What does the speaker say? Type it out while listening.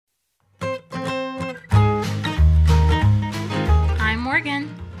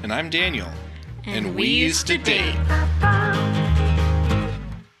And I'm Daniel. And we used to date.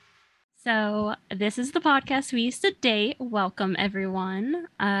 So this is the podcast We Used to Date. Welcome, everyone.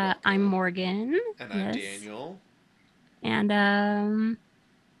 Welcome. I'm Morgan. And I'm Daniel. And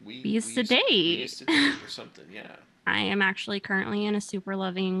we used to date. We used to date or something, yeah. I am actually currently in a super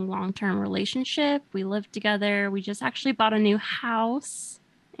loving long-term relationship. We live together. We just actually bought a new house.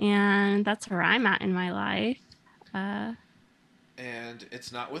 And that's where I'm at in my life. And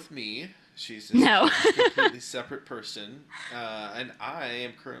it's not with me. She's No. a completely separate person. And I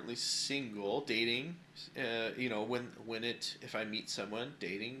am currently single, dating. If I meet someone,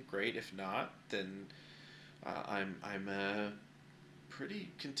 dating, great. If not, then I'm pretty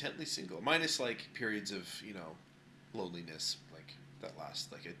contently single. Minus like periods of, loneliness, like that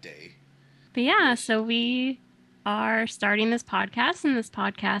last like a day. But yeah, so we are starting this podcast, and this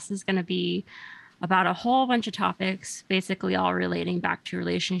podcast is going to be about a whole bunch of topics, basically all relating back to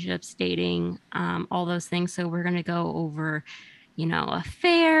relationships, dating, all those things. So we're going to go over,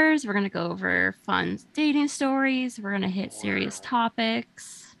 affairs. We're going to go over fun dating stories. We're going to hit serious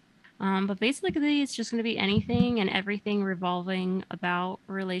topics. But basically, it's just going to be anything and everything revolving about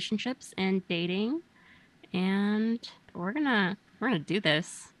relationships and dating. And we're gonna do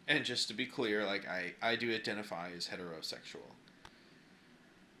this. And just to be clear, like I do identify as heterosexual.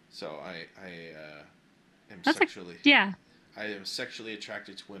 So I am sexually I am sexually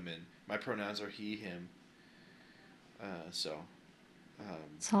attracted to women. My pronouns are he, him.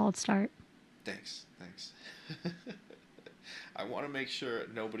 Solid start. Thanks. I want to make sure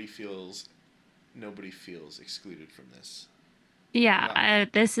nobody feels excluded from this. Yeah,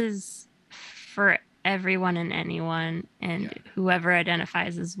 this is for everyone and anyone, and whoever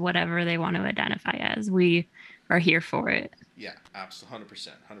identifies as whatever they want to identify as. We are here for it. Yeah, absolutely,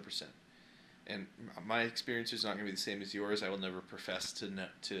 100%. And my experience is not going to be the same as yours. I will never profess to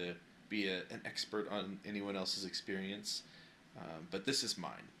be an expert on anyone else's experience, but this is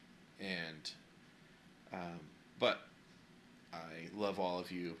mine. And but I love all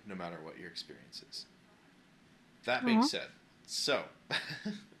of you, no matter what your experience is. That being said, so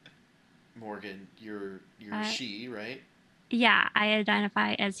Morgan, you're she, right? Yeah, I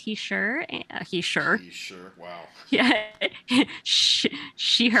identify as he, sure. He, sure. He, sure. Wow. Yeah. she,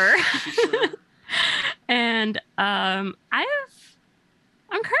 her. She, sure. And I'm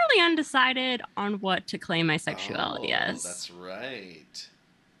currently undecided on what to claim my sexuality as. That's right.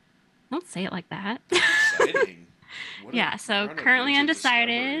 Don't say it like that. Exciting. So currently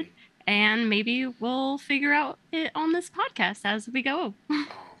undecided, and maybe we'll figure out it on this podcast as we go. Oh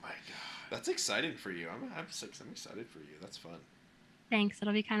my god. That's exciting for you. I'm excited for you. That's fun. Thanks.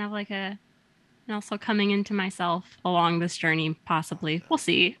 It'll be kind of like and also coming into myself along this journey, possibly. We'll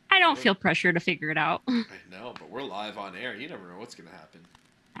see. I don't feel pressure to figure it out. I know, but we're live on air. You never know what's going to happen.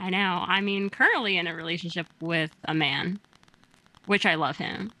 I know. I mean, currently in a relationship with a man, which I love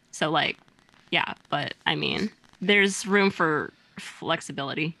him. So, but I mean, there's room for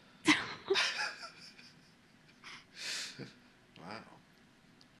flexibility.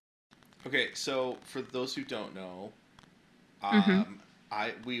 Okay, so for those who don't know,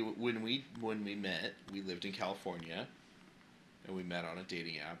 when we met, we lived in California, and we met on a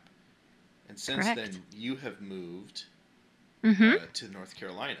dating app, and since then you have moved to North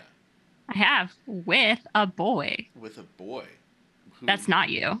Carolina. I have with a boy. That's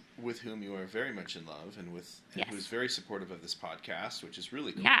not you. With whom you are very much in love, and who's very supportive of this podcast, which is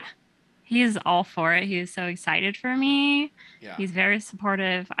really cool. Yeah. He's all for it. He's so excited for me. Yeah. He's very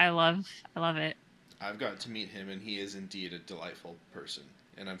supportive. I love it. I've gotten to meet him, and he is indeed a delightful person,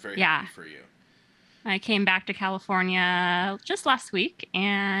 and I'm very happy for you. I came back to California just last week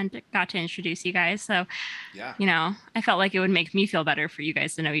and got to introduce you guys. So, I felt like it would make me feel better for you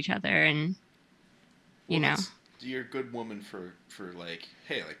guys to know each other, and you're a good woman for like,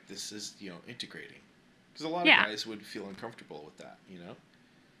 hey, like this is integrating, because a lot of guys would feel uncomfortable with that,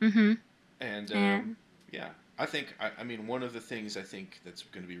 Mm-hmm. And I think, I mean, one of the things I think that's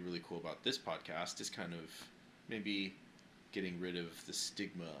going to be really cool about this podcast is kind of maybe getting rid of the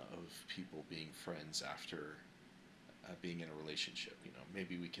stigma of people being friends after being in a relationship.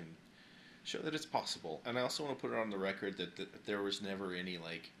 Maybe we can show that it's possible. And I also want to put it on the record that there was never any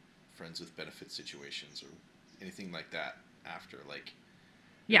like friends with benefit situations or anything like that after. Like,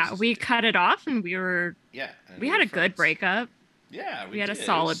 we cut it off, and we were we had a good breakup. Yeah, we had a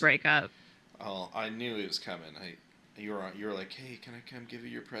solid breakup. Oh, I knew it was coming. You were like, hey, can I come give you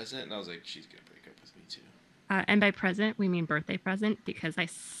your present? And I was like, she's gonna break up with me too. And by present, we mean birthday present, because I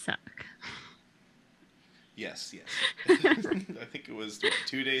suck. Yes. I think it was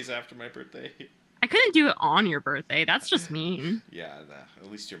 2 days after my birthday. I couldn't didn't do it on your birthday. That's just mean. Yeah,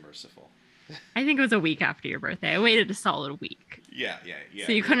 at least you're merciful. I think it was a week after your birthday. I waited a solid week. Yeah.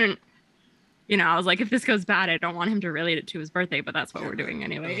 So you couldn't, I was like, if this goes bad, I don't want him to relate it to his birthday, but that's what we're doing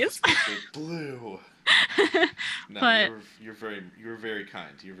anyways. Blue. No, But you're very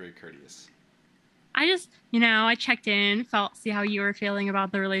kind. You're very courteous. I just, I checked in, see how you were feeling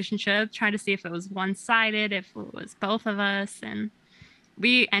about the relationship, tried to see if it was one-sided, if it was both of us, and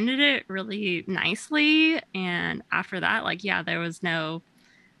we ended it really nicely. And after that, like, yeah, there was no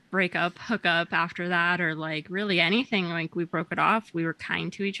breakup, hookup after that, or like really anything. Like, we broke it off. We were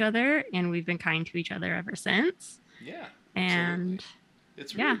kind to each other, and we've been kind to each other ever since. Yeah. And absolutely.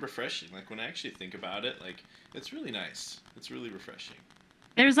 It's really refreshing. Like, when I actually think about it, like, it's really nice. It's really refreshing.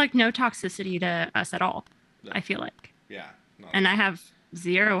 There's like no toxicity to us at all. No. I feel like. Yeah. And I have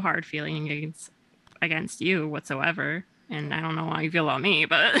zero hard feelings against you whatsoever. And I don't know how you feel about me,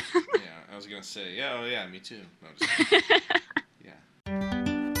 but. Yeah, I was gonna say, yeah, me too. No, just yeah.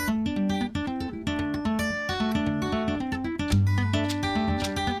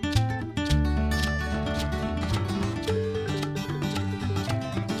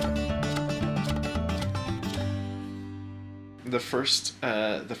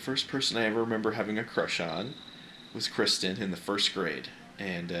 The first person I ever remember having a crush on was Kristen in the first grade,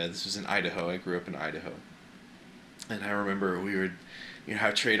 and this was in Idaho. I grew up in Idaho, and I remember we would,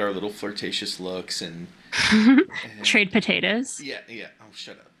 have trade our little flirtatious looks and trade potatoes. Yeah. Oh,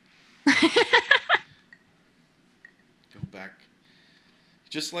 shut up. Go back.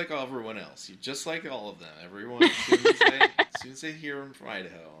 Just like everyone else, just like all of them. Everyone, as soon as they hear them from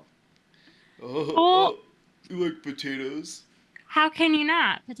Idaho, oh, you like potatoes? How can you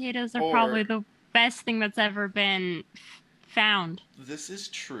not? Potatoes are probably the best thing that's ever been found. This is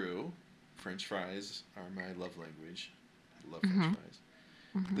true. French fries are my love language. I love French fries.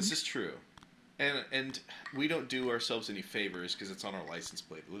 Mm-hmm. This is true. And we don't do ourselves any favors because it's on our license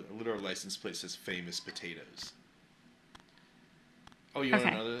plate. Our license plate says famous potatoes. Oh, you want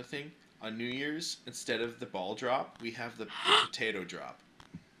another thing? On New Year's, instead of the ball drop, we have the potato drop.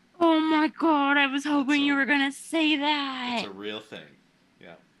 Oh my God, I was hoping you were going to say that. It's a real thing.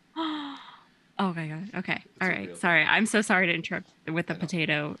 Yeah. Oh my God. Okay. All right. Sorry. I'm so sorry to interrupt with the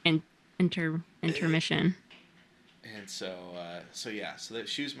potato intermission. And so that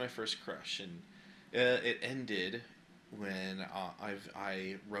she was my first crush, and it ended when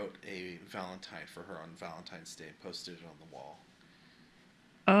I wrote a Valentine for her on Valentine's Day, posted it on the wall.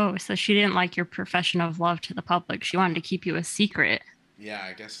 Oh, so she didn't like your profession of love to the public. She wanted to keep you a secret. Yeah,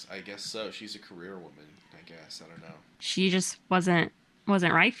 I guess so. She's a career woman, I guess. I don't know. She just wasn't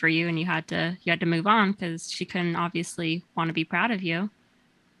right for you, and you had to move on because she couldn't obviously want to be proud of you.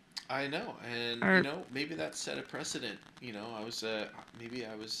 I know, and maybe that set a precedent. I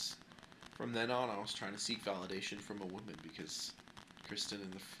was from then on I was trying to seek validation from a woman because Kristen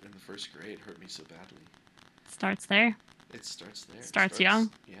in the first grade hurt me so badly. Starts there. It starts there. Starts young.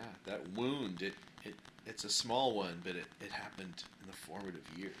 Yeah, that wound. It's a small one, but it happened in the formative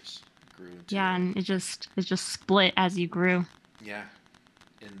years. It grew into and it just split as you grew. Yeah,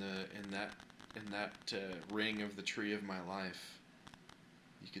 in that ring of the tree of my life,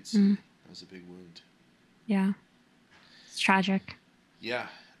 you could see that was a big wound. Yeah, it's tragic. Yeah,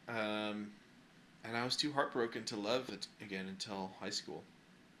 and I was too heartbroken to love it again until high school.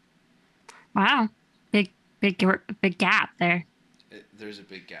 Wow, big gap there. There's a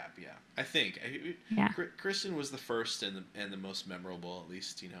big gap, yeah. I think. Kristen was the first and the most memorable, at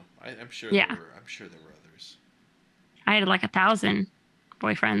least. I'm sure. Yeah. I'm sure there were others. I had like 1,000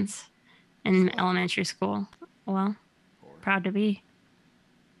 boyfriends in elementary school. Well, proud to be.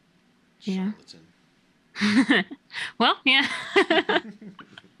 Yeah. Well, yeah.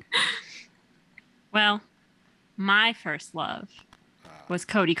 Well, my first love was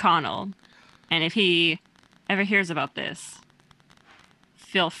Cody Connell, and if he ever hears about this,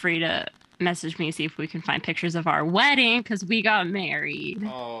 feel free to message me, see if we can find pictures of our wedding, because we got married.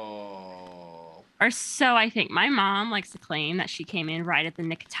 Oh. Or so I think. My mom likes to claim that she came in right at the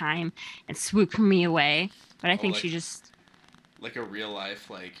nick of time and swooped me away, but I think she just... Like a real life,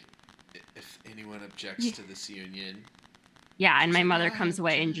 like, if anyone objects to this union... Yeah, and my mother comes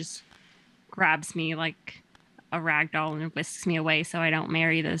away and just grabs me like a rag doll and whisks me away so I don't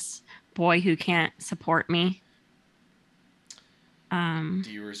marry this boy who can't support me. Do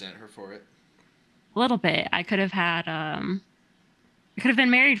you resent her for it? A little bit. I could have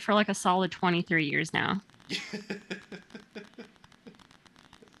been married for like a solid 23 years now.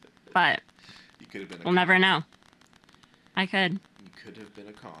 But you could have been we'll never know. I could. You could have been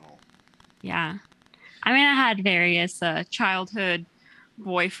a Connell. Yeah. I mean, I had various childhood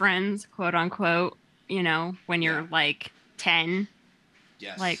boyfriends, quote unquote, when Yeah. you're like 10,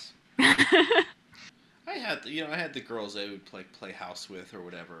 like Yes. I had the girls I would play house with or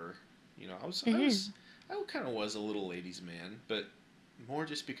whatever. it is. I kind of was a little ladies' man, but more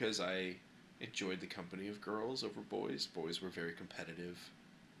just because I enjoyed the company of girls over boys. Boys were very competitive,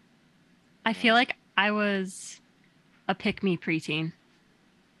 I and I feel was like I was a pick me preteen.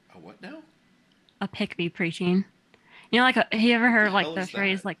 a what now? A pick me preteen. Like have you ever What the heard like hell the is that?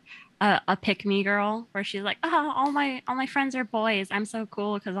 phrase like a pick me girl, where she's like, oh, all my friends are boys. I'm so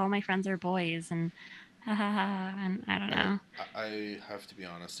cool because all my friends are boys, and ha ha ha. And I don't know. I have to be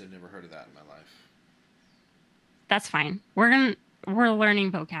honest. I've never heard of that in my life. That's fine. We're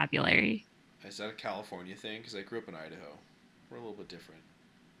learning vocabulary. Is that a California thing? Because I grew up in Idaho. We're a little bit different.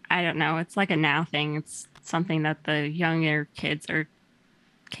 I don't know. It's like a now thing. It's something that the younger kids are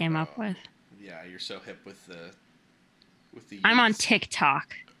came up Oh, with. yeah, you're so hip with the I'm on youths.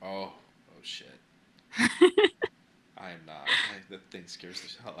 TikTok. Oh shit. I am not. That thing scares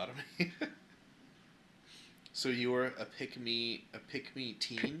the hell out of me. So you were a pick me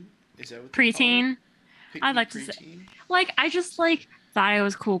teen? Is that what they call it? Preteen. Pick I'd me like to say, preteen? like, I just like thought it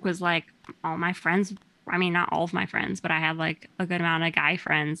was cool because like all my friends, I mean, not all of my friends, but I had like a good amount of guy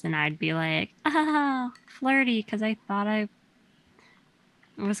friends, and I'd be like, flirty because I thought I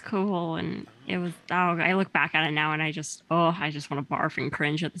was cool, and it was. Oh, I look back at it now, and I just want to barf and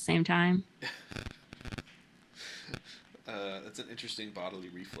cringe at the same time. That's an interesting bodily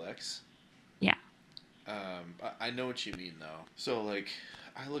reflex. Yeah. I know what you mean though. So like,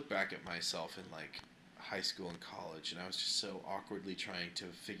 I look back at myself in like high school and college, and I was just so awkwardly trying to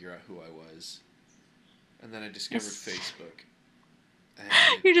figure out who I was. And then I discovered Yes. Facebook.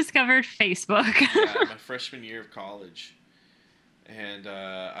 And You discovered Facebook. yeah, my freshman year of college, and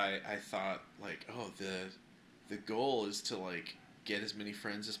I thought like, oh, the goal is to like get as many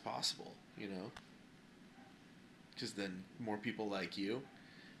friends as possible, because then more people like you.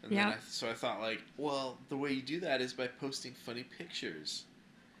 And then Yeah. I thought like, well, the way you do that is by posting funny pictures.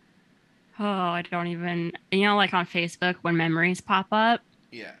 Oh, I don't even, like on Facebook when memories pop up,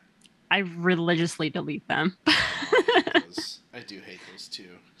 Yeah, I religiously delete them. yeah, no, I hate those. I do hate those too.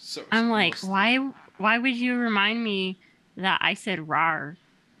 So I'm like, mostly, why would you remind me that I said rar,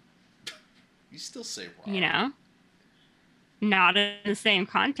 you still say you rar. know? Not in the same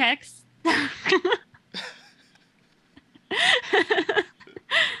context.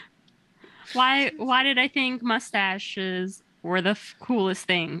 Why did I think mustaches were the coolest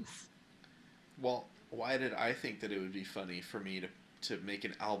things? Well, why did I think that it would be funny for me to make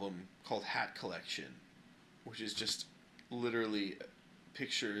an album called Hat Collection, which is just literally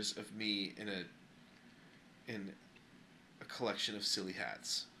pictures of me in a collection of silly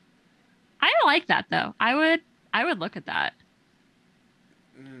hats. I like that though. I would look at that.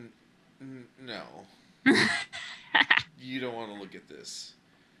 No, you don't want to look at this.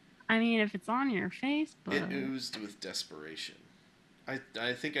 I mean, if it's on your It Facebook. oozed with desperation.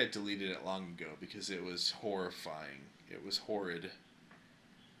 I think I deleted it long ago because it was horrifying. It was horrid.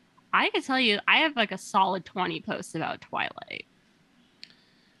 I could tell you, I have like a solid 20 posts about Twilight.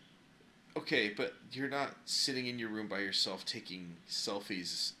 Okay, but you're not sitting in your room by yourself taking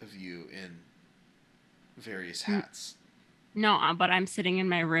selfies of you in various N- hats. No, but I'm sitting in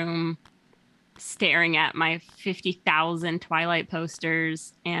my room staring at my 50,000 Twilight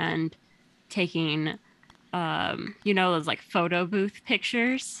posters and taking, those like photo booth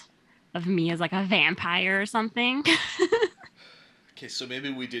pictures of me as like a vampire or something. Okay, so maybe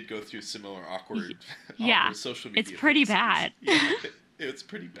we did go through similar awkward, Yeah, awkward social it's media pretty phases. bad. Yeah, it's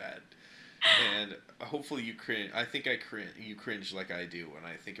pretty bad. And hopefully you cringe. I think you cringe like I do when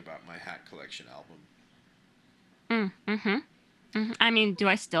I think about my hat collection album. Mm-hmm. I mean, do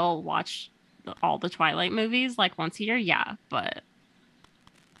I still watch all the Twilight movies like once a year? Yeah, but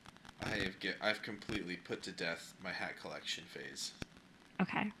I've completely put to death my hat collection phase.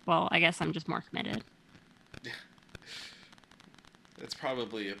 okay. Well, I guess I'm just more committed. That's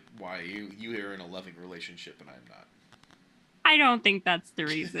probably why you are in a loving relationship and I'm not. I don't think that's the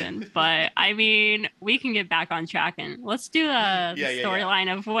reason, but I mean, we can get back on track and let's do the Yeah.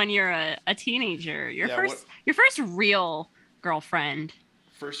 storyline of when you're a teenager. Your Yeah, what first real girlfriend.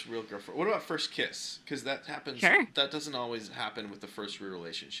 first real girlfriend? What about first kiss? Because that happens. Sure, That doesn't always happen with the first real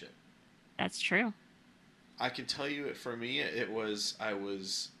relationship. that's true. I can tell you it for me. I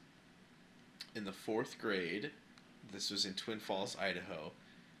was in the fourth grade. This was in Twin Falls, Idaho,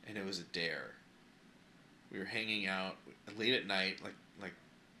 and it was a dare. We were hanging out late at night, like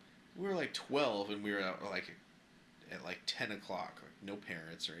we were like 12, and we were out like at like 10 o'clock. Like no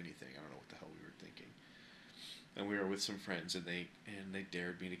parents or anything. I don't know what the hell we were thinking. And we were with some friends, and they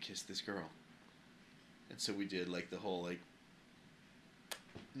dared me to kiss this girl. and so we did like the whole like,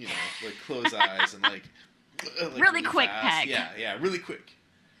 like close eyes and like really quick fast. peck. Yeah, really quick.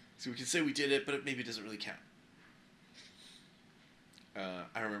 So we can say we did it, but it maybe doesn't really count.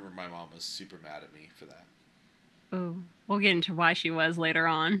 I remember my mom was super mad at me for that. Oh, we'll get into why she was later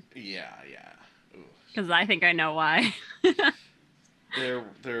on. Yeah. Because I think I know why.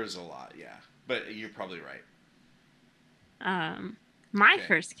 There's a lot, yeah. But you're probably right. My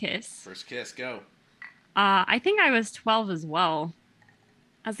first kiss. First kiss, go. I think I was 12 as well.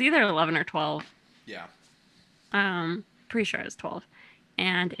 I was either 11 or 12. Yeah. Pretty sure I was 12.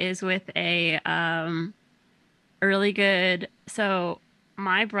 And is with a really good. So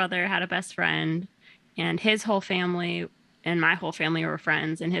my brother had a best friend, and his whole family and my whole family were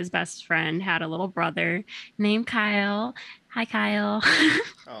friends. And his best friend had a little brother named Kyle. Hi, Kyle. Oh,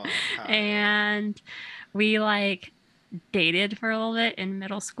 Kyle. And we like dated for a little bit in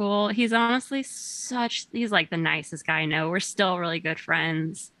middle school. He's honestly he's like the nicest guy I know. We're still really good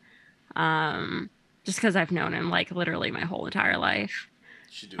friends. Just because I've known him like literally my whole entire life.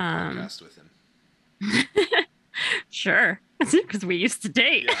 You should do a podcast with him. Sure, because we used to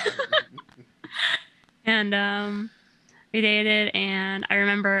date. Yeah. And we dated, and I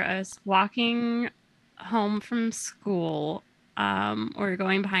remember us walking home from school. We were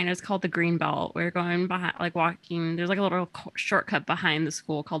going behind, it was called the Green Belt. We were going behind, like walking, there's like a little shortcut behind the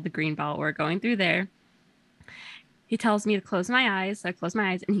school called the Green Belt. We're going through there. He tells me to close my eyes. So I close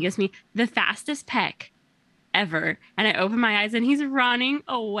my eyes, and he gives me the fastest peck ever. And I open my eyes, and he's running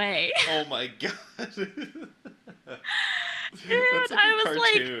away. Oh my God. Dude, That's like a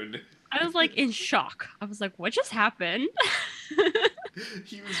cartoon. I was like in shock. I was like, what just happened?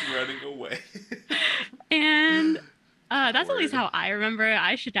 He was running away. And that's at least how I remember it.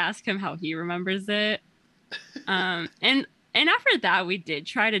 I should ask him how he remembers it. And after that, we did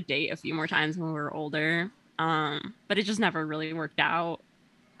try to date a few more times when we were older. But it just never really worked out.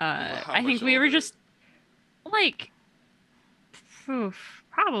 I think we were just like,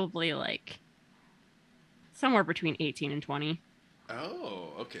 probably like somewhere between 18 and 20.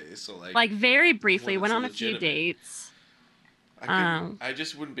 Oh, okay. So like very briefly went on a few dates. I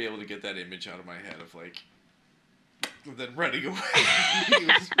just wouldn't be able to get that image out of my head of like then running away. He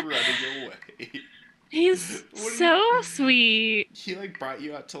was running away. He's so sweet. He like brought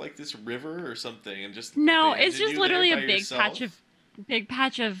you out to like this river or something and just no, it's just literally a big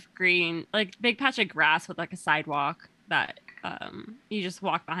patch of green, like big patch of grass with like a sidewalk that you just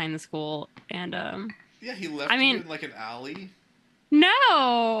walk behind the school and yeah, he left you in like an alley.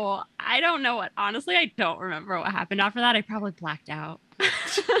 No, I don't know what. Honestly, I don't remember what happened after that. I probably blacked out.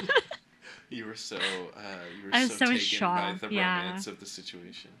 You were so I was so taken shocked. by the romance of the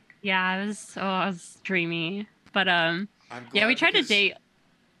situation. Yeah, I was dreamy. But yeah, we tried to date.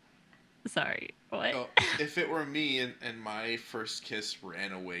 Sorry, what? Oh, if it were me and my first kiss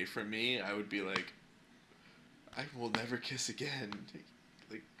ran away from me, I would be like, I will never kiss again.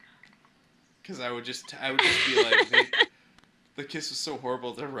 Like, because I would just be like, the kiss was so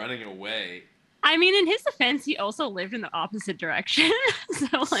horrible, they're running away. I mean, in his defense, he also lived in the opposite direction.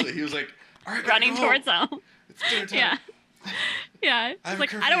 so he was like, all right, running towards home. It's dinner time. Yeah. Yeah. He's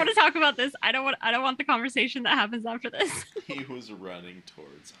like, I don't want to talk about this. I don't want the conversation that happens after this. He was running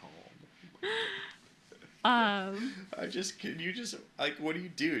towards home. Can you just like, what do you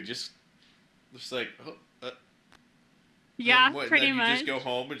do? Just like, yeah, pretty then much. You just go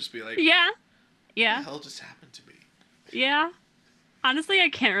home and just be like, yeah. What the hell just happened to me? Yeah. Honestly, I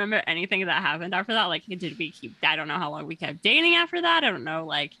can't remember anything that happened after that. Like, I don't know how long we kept dating after that. I don't know,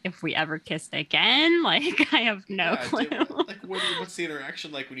 like, if we ever kissed again. Like, I have no clue. What's the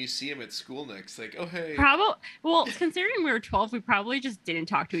interaction like when you see him at school next? Like, oh, hey. Well, considering we were 12, we probably just didn't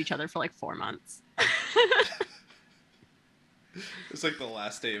talk to each other for like 4 months. It's like the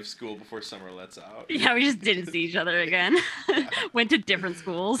last day of school before summer lets out. Yeah, we just didn't see each other again. Went to different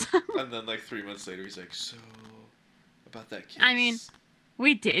schools. And then like 3 months later, he's like, so about that kiss. I mean,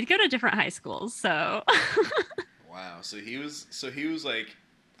 we did go to different high schools, so. Wow. So he was like,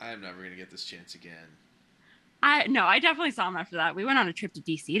 I'm never gonna get this chance again. I definitely saw him after that. We went on a trip to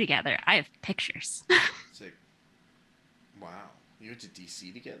DC together. I have pictures. It's like, wow, you went to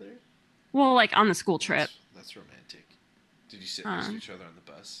DC together? Well, like on the school trip. That's romantic. Did you sit next to each other on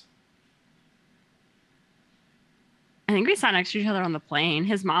the bus? I think we sat next to each other on the plane.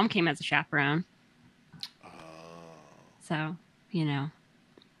 His mom came as a chaperone. Oh. So, you know.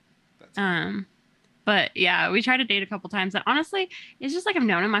 But yeah, we tried to date a couple times. And honestly, it's just like I've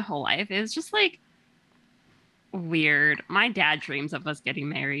known him my whole life. It was just like weird. My dad dreams of us getting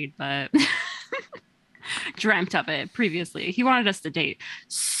married, but dreamt of it previously. He wanted us to date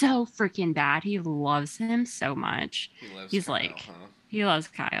so freaking bad. He loves him so much. He loves He's Kyle, like, huh? he loves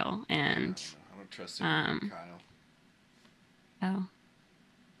Kyle. Yeah, I And, don't know. I don't trust anyone named um, Kyle. oh,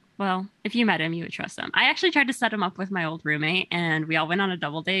 well, if you met him, you would trust him. I actually tried to set him up with my old roommate, and we all went on a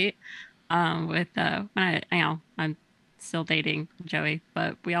double date. With when I'm still dating Joey,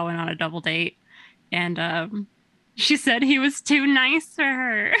 but we all went on a double date, and she said he was too nice for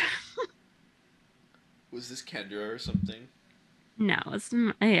her. Was this Kendra or something? No, it's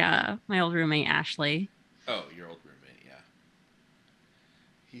my old roommate Ashley. Oh, your old roommate, yeah.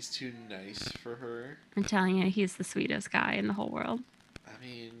 He's too nice for her. I'm telling you, he's the sweetest guy in the whole world. I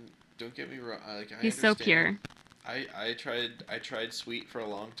mean, don't get me wrong. Like, I He's so understand. pure. I tried sweet for a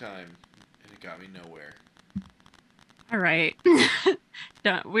long time, and it got me nowhere. All right.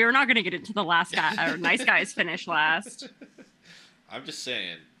 We were not going to get into the last guy or nice guys finish last. I'm just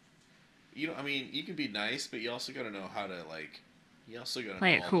saying. I mean, you can be nice, but you also got to know how to like. You also got to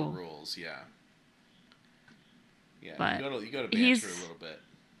Play know it all cool. the rules. Yeah. Yeah. But You gotta banter a he's little bit.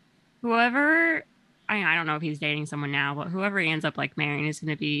 whoever I don't know if he's dating someone now, but whoever he ends up like marrying is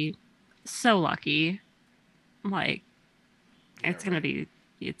going to be so lucky. Like Yeah. it's going to Right.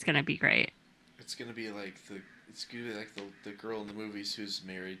 be it's going to be great. It's gonna be like the girl in the movies who's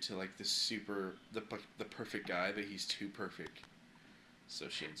married to like the perfect guy, but he's too perfect, so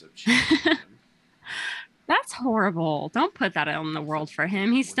she ends up cheating on him That's horrible. Don't put that out in the with world for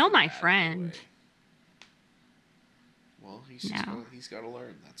him. He's with still the my bad boy. friend. Well, No, he's got to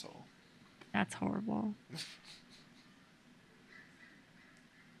learn. That's all. that's horrible.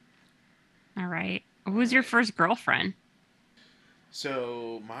 All right. All Who's your right. first girlfriend?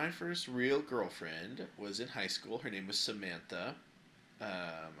 So my first real girlfriend was in high school. Her name was Samantha.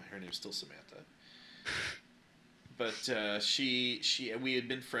 Her name's still Samantha. But we had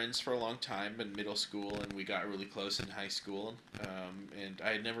been friends for a long time in middle school, and we got really close in high school. And I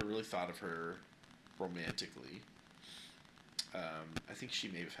had never really thought of her romantically. I think she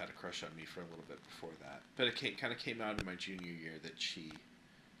may have had a crush on me for a little bit before that, but it kind of came out in my junior year that she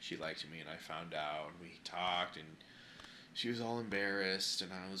liked me, and I found out, and we talked, and she was all embarrassed,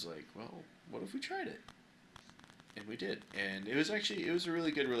 and I was like, well, what if we tried it? And we did, and it was a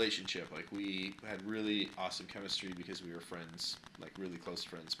really good relationship. Like, we had really awesome chemistry because we were friends, like really close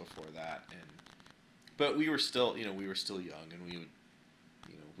friends before that, and but we were still young, and we would,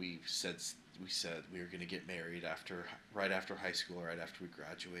 we said we were going to get married right after high school, right after we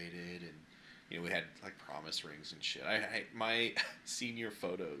graduated, and we had like promise rings and shit. My senior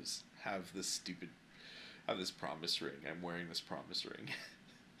photos have this promise ring. I'm wearing this promise ring.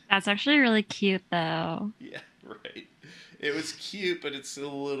 That's actually really cute though. Yeah, right. It was cute, but it's a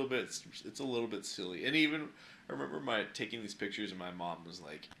little bit silly. And even I remember my taking these pictures, and my mom was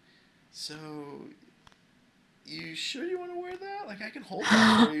like, "So, you sure you want to wear that? Like, I can hold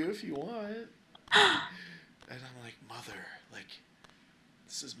that for you if you want." And I'm like, "Mother, like,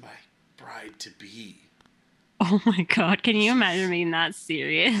 this is my bride to be. Oh my god, can This you imagine is being that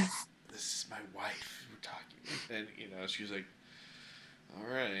serious? this is my wife we're talking." And she was like,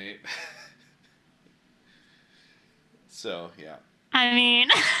 "All right." So yeah, I mean,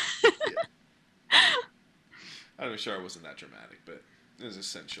 yeah. I'm sure I wasn't that dramatic, but it was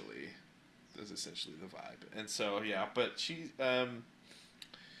essentially the vibe. And so yeah, but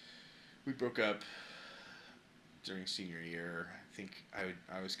we broke up during senior year. I think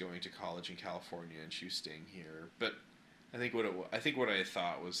I was going to college in California, and she was staying here. But I think what I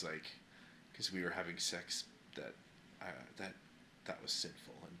thought was like, because we were having sex, that uh, that that was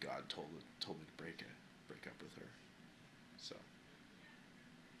sinful, and God told me to break up with her. So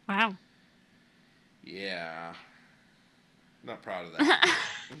wow. yeah, not proud of that.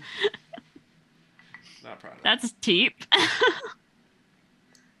 Not proud of that. That's deep.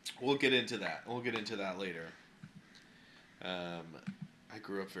 We'll get into that. We'll get into that later. Um, I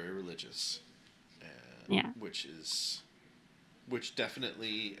grew up very religious, Yeah. which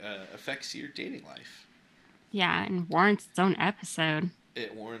definitely affects your dating life. Yeah, and warrants its own episode.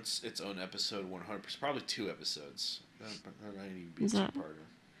 It warrants its own episode, 100%, probably 2 episodes. That might even be a It's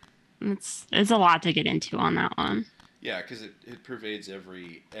two-parter. it's a lot to get into on that one. Yeah, because it pervades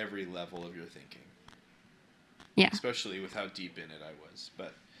every level of your thinking. Yeah. Especially with how deep in it I was.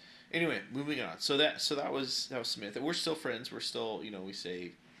 But anyway, moving on. So that was Smith. We're still friends. We're still, we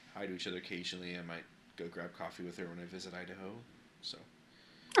say hi to each other occasionally. I might go grab coffee with her when I visit Idaho. So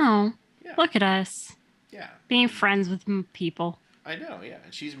Oh, yeah, look at us yeah. being friends with people. I know, yeah.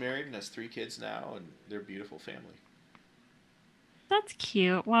 And she's married and has 3 kids now, and they're a beautiful family. That's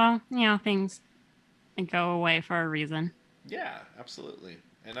cute. Well, things go away for a reason. Yeah, absolutely.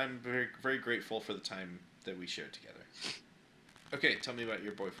 and I'm very, very grateful for the time that we shared together. Okay, tell me about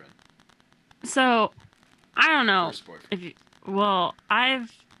your boyfriend. So I don't know First boyfriend. if you, well,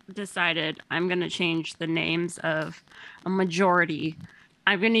 I've decided I'm going to change the names of a majority.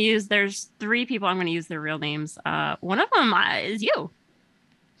 I'm going to use, there's 3 people I'm going to use their real names. One of them is you.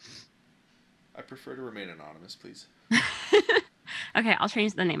 I prefer to remain anonymous, please. Okay, I'll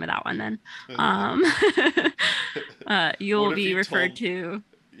change the name of that one then. You'll be referred to.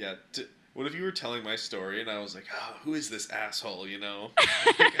 Yeah. What if you were telling my story and I was like, oh, who is this asshole, you know?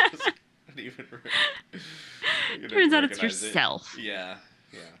 Turns out it's yourself. Yeah.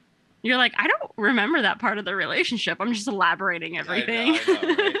 You're like, I don't remember that part of the relationship. I'm just elaborating everything. I know,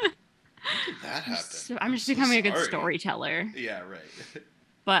 right? How did that happen? I'm just becoming a good storyteller. Yeah, right.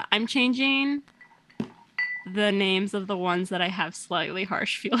 But I'm changing the names of the ones that I have slightly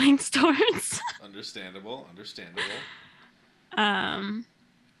harsh feelings towards. Understandable.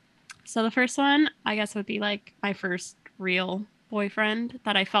 So the first one, I guess, would be like my first real boyfriend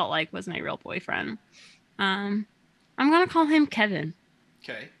that I felt like was my real boyfriend. I'm gonna call him Kevin.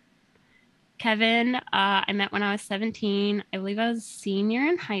 Okay. Kevin, I met when I was 17. I believe I was a senior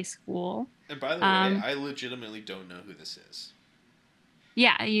in high school. And by the way, I legitimately don't know who this is.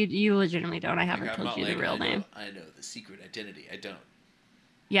 Yeah, you legitimately don't. I haven't told you the real name. I know the secret identity. I don't.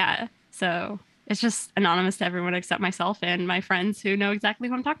 Yeah, so it's just anonymous to everyone except myself and my friends who know exactly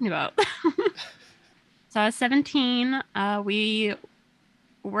who I'm talking about. So I was 17. We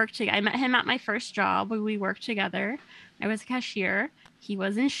worked together. I met him at my first job. We worked together. I was a cashier. He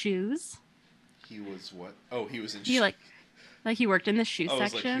was in shoes. He was what? Oh, he was in shoes. Like he worked in the shoe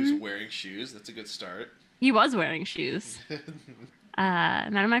section. Like he was wearing shoes. That's a good start. He was wearing shoes.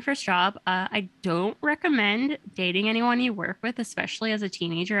 Met him my first job. I don't recommend dating anyone you work with, especially as a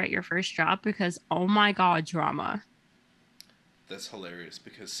teenager at your first job, because oh my god, drama. That's hilarious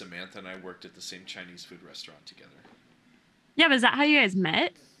because Samantha and I worked at the same Chinese food restaurant together. Yeah, but is that how you guys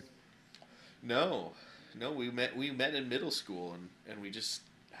met? No, we met in middle school and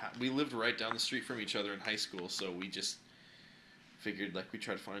we lived right down the street from each other in high school, so we just figured like we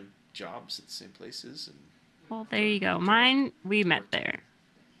try to find jobs at the same places. And well, there you go. Mine, we met there.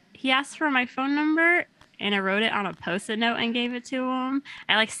 He asked for my phone number and I wrote it on a Post-it note and gave it to him.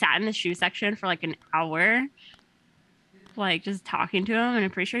 I like sat in the shoe section for like an hour, like just talking to him, and I'm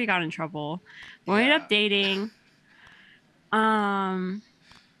pretty sure he got in trouble. We ended up dating. I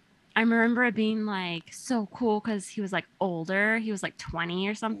remember it being like so cool because he was like older. He was like 20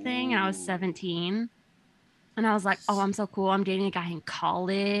 or something, and I was 17. And I was like, oh, I'm so cool. I'm dating a guy in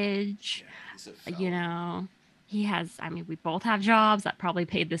college. Yeah, he's a fella. You know, he has, I mean, we both have jobs that probably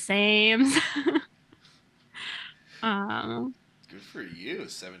paid the same. Good for you,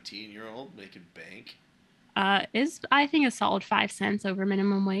 17-year-old making bank. Is, I think, a solid 5 cents over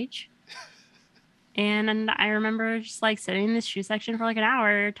minimum wage. And I remember just like sitting in this shoe section for like an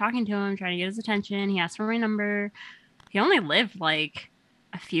hour, talking to him, trying to get his attention. He asked for my number. He only lived like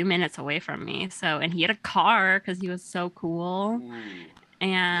a few minutes away from me. So, and he had a car because he was so cool. Ooh,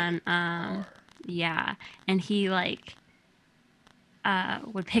 and yeah, and he like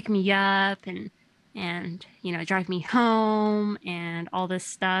would pick me up and you know, drive me home and all this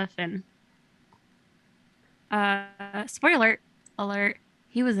stuff. And spoiler alert,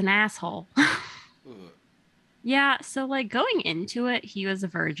 he was an asshole. Yeah, so like going into it, he was a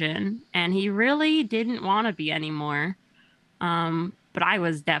virgin and he really didn't want to be anymore. But I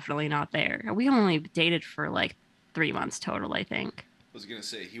was definitely not there. We only dated for like 3 months total, I think. I was gonna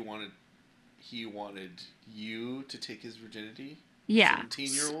say he wanted you to take his virginity. Yeah.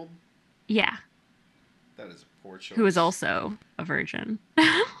 17-year-old. Yeah. That is a poor choice. Who is also a virgin.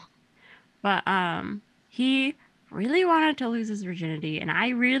 But he really wanted to lose his virginity, and I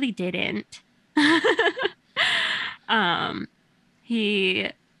really didn't. He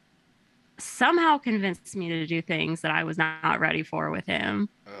somehow convinced me to do things that I was not ready for with him.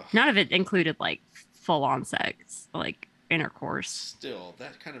 Ugh. None of it included like full-on sex, like intercourse. Still,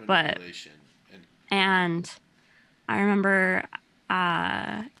 that kind of manipulation. And I remember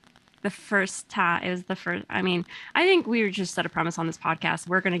the first time, it was the first, I mean, I think we were just set a premise on this podcast.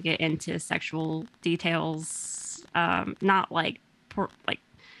 We're going to get into sexual details, not like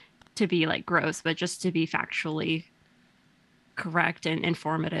to be like gross, but just to be factually correct and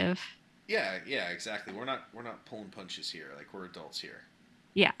informative. Yeah, exactly. We're not pulling punches here. Like, we're adults here.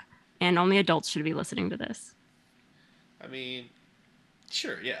 Yeah, and only adults should be listening to this. I mean,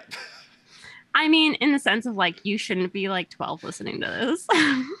 sure, yeah. I mean, in the sense of like, you shouldn't be like 12 listening to this.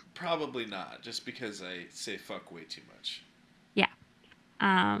 Probably not, just because I say fuck way too much. Yeah.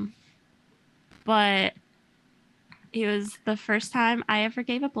 But It was the first time I ever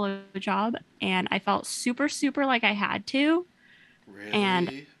gave a blowjob, and I felt super, super like I had to. And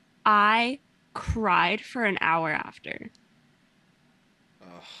Really? I cried for an hour after Oh,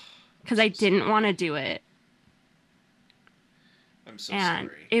 I'm because I so didn't want to sorry. do it. I'm so And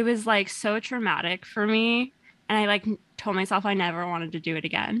sorry. it was like so traumatic for me. And I like told myself I never wanted to do it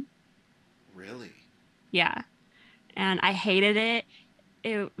again. Really? Yeah. And I hated it.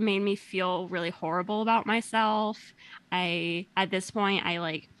 It made me feel really horrible about myself. At this point,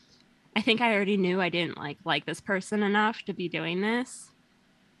 I think I already knew I didn't like this person enough to be doing this,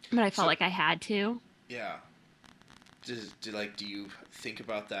 but I felt So, like I had to. yeah. Do you think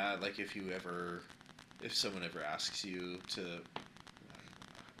about that? Like, if someone ever asks you to,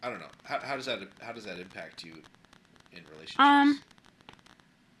 I don't know. How does that impact you in Um, relationships?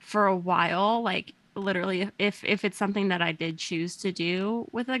 for a while, like literally if it's something that I did choose to do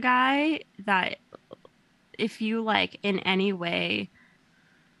with a guy, that if you like in any way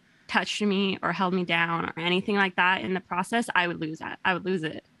touched me or held me down or anything like that in the process, I would lose that. I would lose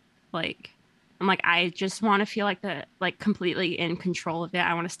it. Like I'm like I just want to feel like the like completely in control of it.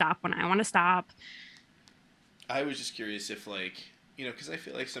 I want to stop when I want to stop. I was just curious if, like, because I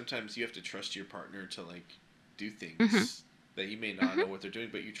feel like sometimes you have to trust your partner to, like, do Hmm. things that you may not Hmm. know what they're doing,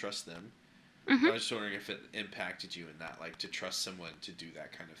 but you trust them. I Hmm. was just wondering if it impacted you in that, like, to trust someone to do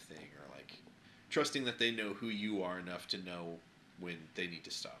that kind of thing, or like trusting that they know who you are enough to know when they need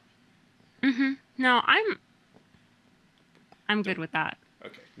to stop. Hmm. No, I'm good Don't. with that.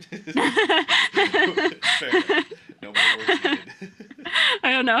 Okay. I Fair enough. No more words needed.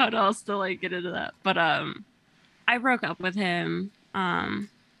 don't know how else to like get into that. But I broke up with him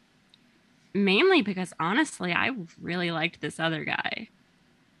mainly because honestly, I really liked this other guy,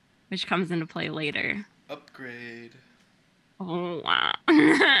 which comes into play later. Upgrade. Oh wow.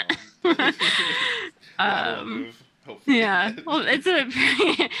 Lateral um move. Hopefully. yeah. Well, it's a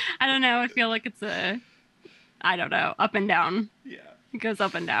I don't know, I feel like it's a I don't know, up and down. Yeah. It goes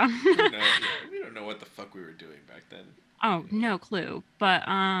up and down. Who knows? Yeah, we don't know what the fuck we were doing back then. Oh, Anyway. no clue. But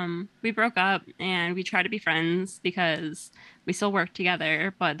we broke up and we tried to be friends because we still work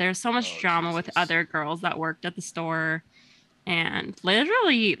together, but there's so much Oh drama with Jesus. other girls that worked at the store. And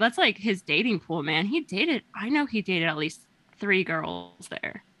literally, that's like his dating pool, man. I know he dated at least three girls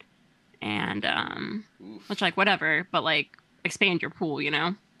there. And which Oof. like whatever, but like expand your pool, you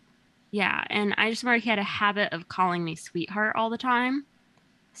know? Yeah. And I just remember he had a habit of calling me sweetheart all the time.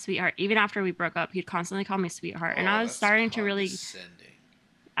 Sweetheart. Even after we broke up, he'd constantly call me sweetheart. And Oh, I was that's starting to really condescending.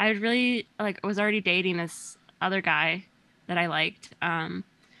 I really like was already dating this other guy that I liked. And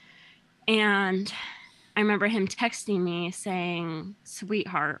I remember him texting me saying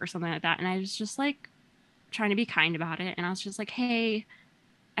sweetheart or something like that. And I was just like trying to be kind about it. And I was just like, hey,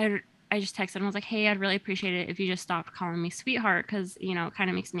 I just texted him. I was like, hey, I'd really appreciate it if you just stopped calling me sweetheart because, it kind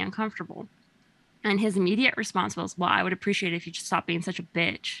of makes me uncomfortable. And his immediate response was, well, I would appreciate it if you just stopped being such a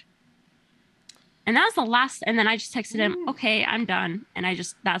bitch. And that was the last. And then I just texted him, Woo. okay, I'm done. And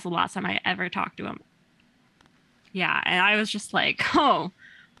that's the last time I ever talked to him. Yeah. And I was just like, oh,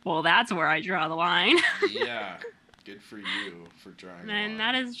 well, that's where I draw the line. Yeah. Good for you for drawing a And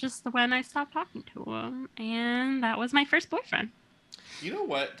that line. is just when I stopped talking to him. And that was my first boyfriend. You know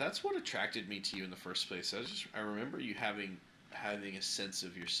what? That's what attracted me to you in the first place. I remember you having a sense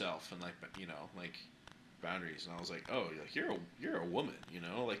of yourself and, like, like boundaries, and I was like, oh, like you're a woman,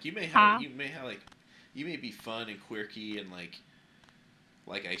 like Ha. you may be fun and quirky and like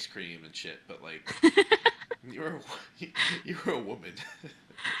ice cream and shit, but like you're a, you're a woman.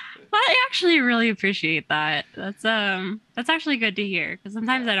 But I actually really appreciate that. That's actually good to hear because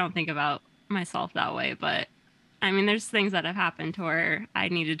sometimes Yeah, I don't think about myself that way, but I mean there's things that have happened to where I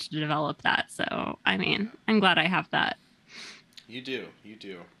needed to develop that. So, I mean, yeah, I'm glad I have that. you do.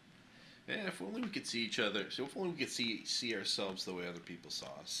 Yeah, if only we could see each other. So if only we could see ourselves the way other people saw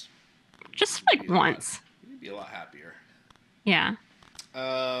us, Just we'd like be a lot once. we'd be a lot happier. Yeah.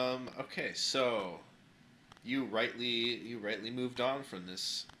 Okay, so you rightly moved on from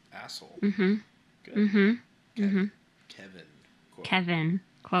this asshole. Mhm. Good. Mhm. Kevin. Mhm. Kevin. Quote. Kevin,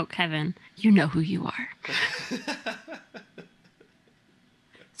 quote Kevin, you know who you are.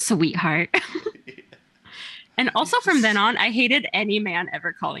 Sweetheart. And also from then Yes. on, I hated any man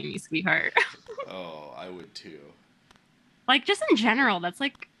ever calling me sweetheart. Oh, I would too. Like just in general, that's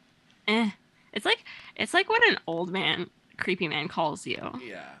like eh. It's like it's like what an old man, creepy man calls you.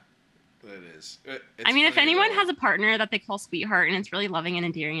 Yeah, that is. I It's mean, if funny anyone though. has a partner that they call sweetheart and it's really loving and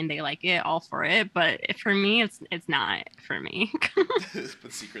endearing and they like it, all for it. But for me, it's not for me.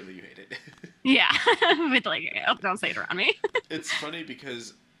 But secretly you hate it. Yeah, but like, oh, don't say it around me. It's funny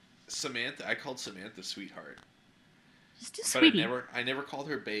because I called Samantha sweetheart, Just do But I sweetie. never called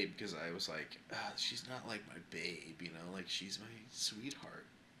her babe because I was like, she's not like my babe, you know, like she's my sweetheart.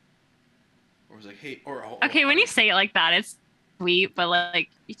 Or I was like, hey, or Okay, when you honey. say it like that, it's sweet, but like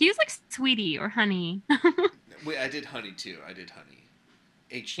you use like sweetie or honey. Wait, I did honey too. I did honey.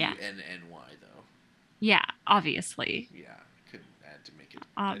 Yeah. Hunny though. Yeah, obviously. Yeah, I couldn't add to make it.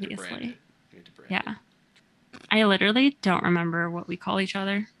 I had to brand it. Obviously. We had to brand it. Yeah. I literally don't remember what we call each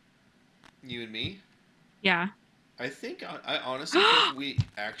other. You and me. Yeah. I honestly think we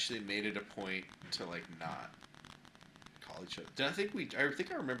actually made it a point to like not call each other. I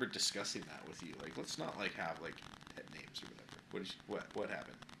think I remember discussing that with you. Like, let's not like have like pet names or whatever. What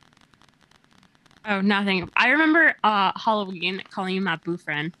happened? Oh, nothing. I remember Halloween calling you my boo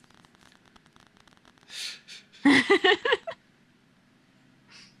friend.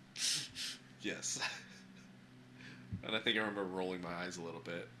 Yes. And I think I remember rolling my eyes a little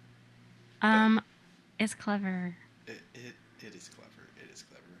bit. But um, it's clever. it is clever. It is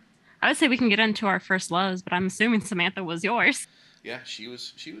clever. I would say we can get into our first loves, but I'm assuming Samantha was yours. Yeah, she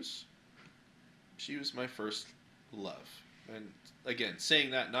was my first love. And again,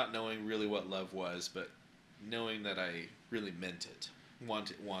 saying that, not knowing really what love was, but knowing that I really meant it,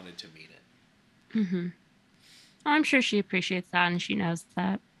 wanted to mean it. Mm-hmm. I'm sure she appreciates that and she knows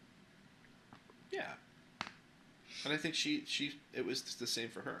that. Yeah, and I think it was the same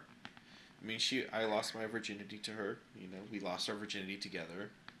for her. I mean, I lost my virginity to her. You know, we lost our virginity together,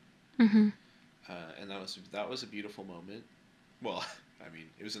 Mm-hmm. and that was a beautiful moment. Well, I mean,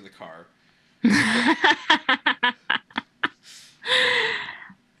 it was in the car, but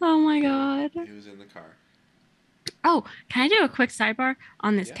Oh my it, God. it was in the car. Oh, can I do a quick sidebar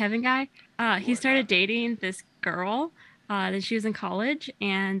on this Yeah. Kevin guy? Ooh, He I started got that. dating this girl that she was in college,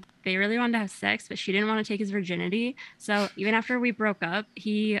 and they really wanted to have sex, but she didn't want to take his virginity. So even after we broke up,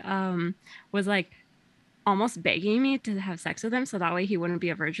 he was like almost begging me to have sex with him, so that way he wouldn't be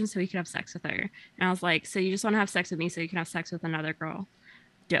a virgin, so he could have sex with her. And I was like, so you just want to have sex with me, so you can have sex with another girl?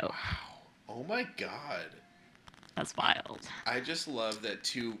 Dope. Wow. Oh my God. That's I, wild. I just love that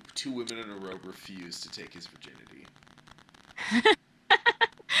two women in a row refused to take his virginity.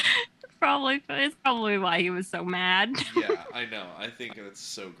 Probably, it's probably why he was so mad. Yeah, I know. I think that's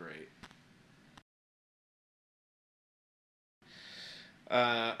so great.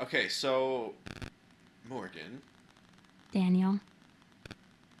 Okay, so Morgan, Daniel.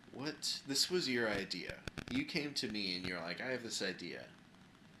 this was your idea. You came to me and you're like, I have this idea.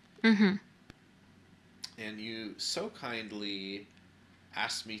 Mm-hmm. And you so kindly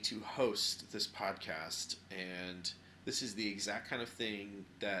asked me to host this podcast, and this is the exact kind of thing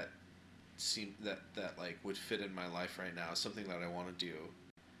that that like would fit in my life right now, something that I want to do.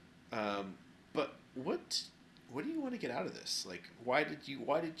 But what do you want to get out of this? Like, why did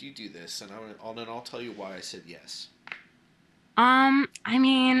you do this? And I'll tell you why I said yes. I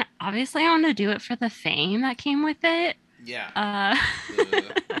mean, obviously I want to do it for the fame that came with it. Yeah. Uh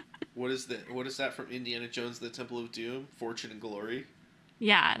The what is that from Indiana Jones: The Temple of Doom? Fortune and glory.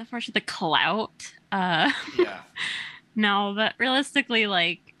 yeah, the first the clout. Yeah. No, but realistically,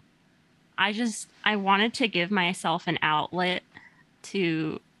 like I wanted to give myself an outlet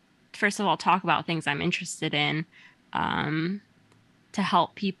to first of all talk about things I'm interested in, um, to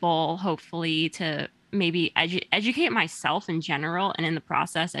help people, hopefully to maybe educate myself in general, and in the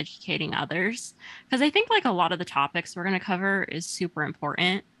process educating others. Because I think like a lot of the topics we're going to cover is super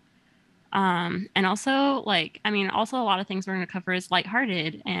important. And also like I mean also a lot of things we're going to cover is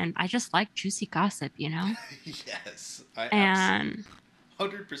lighthearted, and I just like juicy gossip, you know. Yes. I absolutely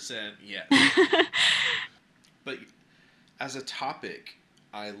And 100% yes. But as a topic,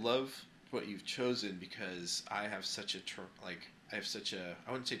 I love what you've chosen because I have such a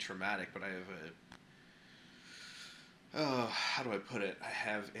I wouldn't say traumatic, but I have how do I put it? I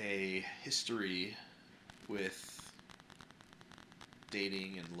have a history with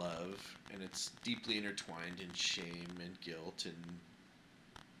dating and love, and it's deeply intertwined in shame and guilt, and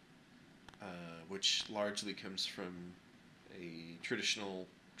which largely comes from a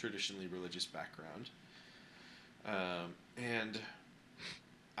traditionally religious background. And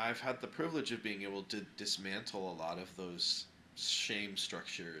I've had the privilege of being able to dismantle a lot of those shame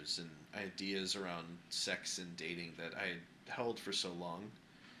structures and ideas around sex and dating that I had held for so long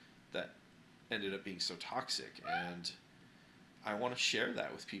that ended up being so toxic. And I want to share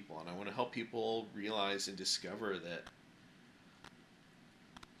that with people, and I want to help people realize and discover that.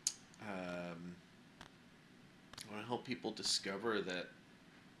 I want to help people discover that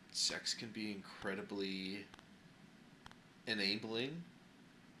sex can be incredibly enabling.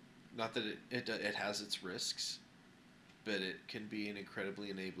 Not that it has its risks, but it can be an incredibly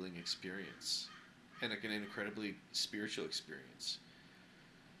enabling experience. and like an incredibly spiritual experience.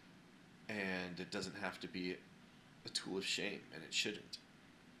 And it doesn't have to be a tool of shame, and it shouldn't.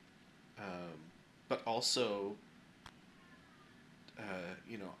 But also,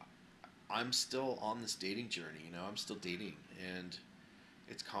 you know, I'm still on this dating journey. You know, I'm still dating, and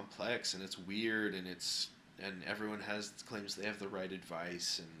it's complex and it's weird, and everyone claims they have the right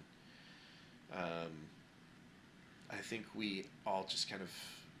advice, and I think we all just kind of,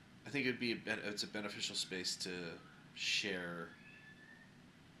 I think it's a beneficial space to share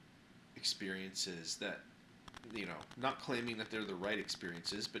experiences that, you know, not claiming that they're the right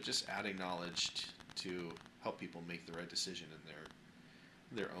experiences, but just adding knowledge to help people make the right decision in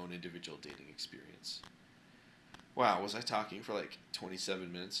their own individual dating experience. Wow, was I talking for like 27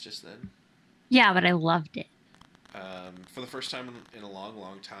 minutes just then? Yeah, but I loved it. For the first time in a long,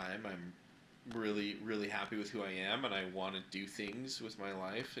 long time, I'm really, really happy with who I am, and I want to do things with my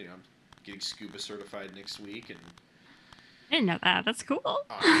life. You know, I'm getting scuba certified next week, and I didn't know that. That's cool.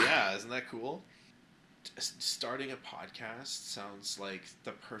 Yeah, isn't that cool? Starting a podcast sounds like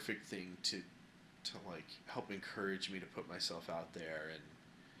the perfect thing to like help encourage me to put myself out there, and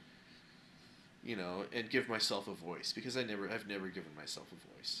you know, and give myself a voice, because I've never given myself a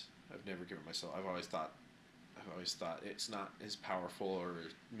voice. I've always thought it's not as powerful or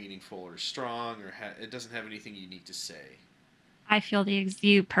meaningful or strong, or it doesn't have anything unique to say. I feel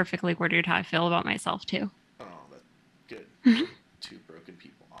you perfectly worded how I feel about myself too. Oh, that's good. Two broken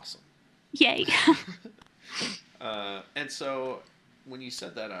people. Awesome. Yay. And so when you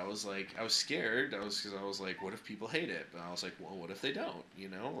said that, I was scared. Because I was like, what if people hate it? But I was like, well, what if they don't? You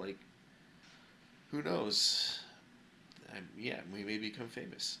know, like, who knows? We may become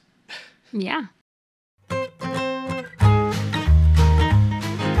famous. Yeah.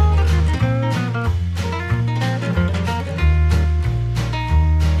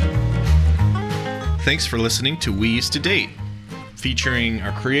 Thanks for listening to We Used to Date, featuring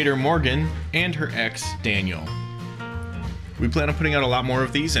our creator Morgan and her ex Daniel. We plan on putting out a lot more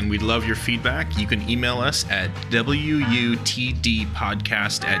of these, and we'd love your feedback. You can email us at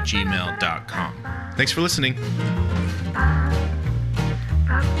wutdpodcast@gmail.com. Thanks for listening.